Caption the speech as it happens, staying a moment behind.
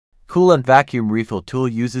Coolant vacuum refill tool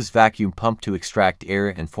uses vacuum pump to extract air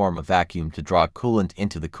and form a vacuum to draw coolant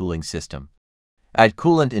into the cooling system. Add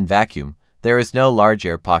coolant in vacuum. There is no large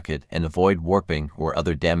air pocket and avoid warping or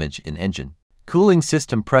other damage in engine. Cooling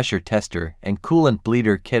system pressure tester and coolant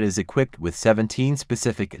bleeder kit is equipped with 17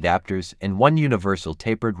 specific adapters and one universal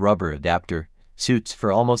tapered rubber adapter, suits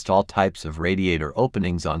for almost all types of radiator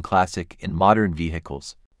openings on classic and modern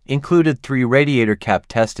vehicles. Included 3 radiator cap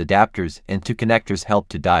test adapters and 2 connectors help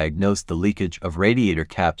to diagnose the leakage of radiator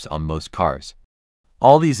caps on most cars.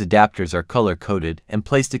 All these adapters are color-coded and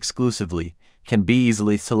placed exclusively, can be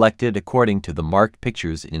easily selected according to the marked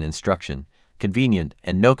pictures in instruction, convenient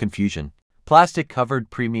and no confusion. Plastic-covered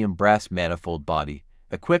premium brass manifold body,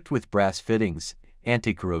 equipped with brass fittings,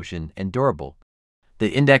 anti-corrosion and durable. The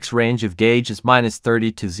index range of gauge is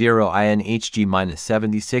 -30 to 0 INHG,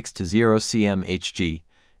 -76 to 0 cmHg,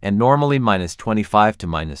 and normally -25 to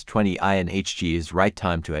 -20 INHG is right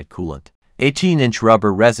time to add coolant. 18-inch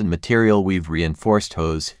rubber resin material weave reinforced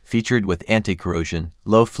hose, featured with anti-corrosion,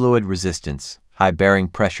 low fluid resistance, high bearing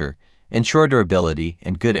pressure, ensure durability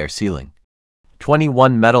and good air sealing.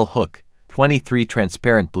 21 metal hook, 23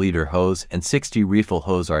 transparent bleeder hose and 60 refill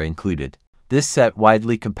hose are included. This set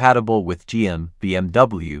widely compatible with GM,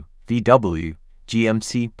 BMW, VW,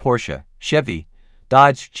 GMC, Porsche, Chevy,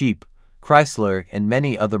 Dodge, Jeep, Chrysler, and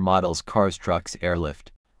many other models cars, trucks.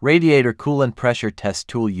 Airlift radiator coolant pressure test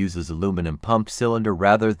tool uses aluminum pump cylinder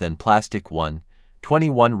rather than plastic one.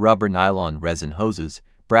 21 rubber nylon resin hoses,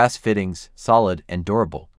 brass fittings, solid and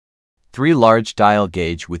durable. 3 large dial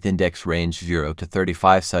gauge with index range 0 to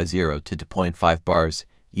 35, size 0 to 2.5 bars,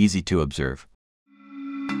 easy to observe.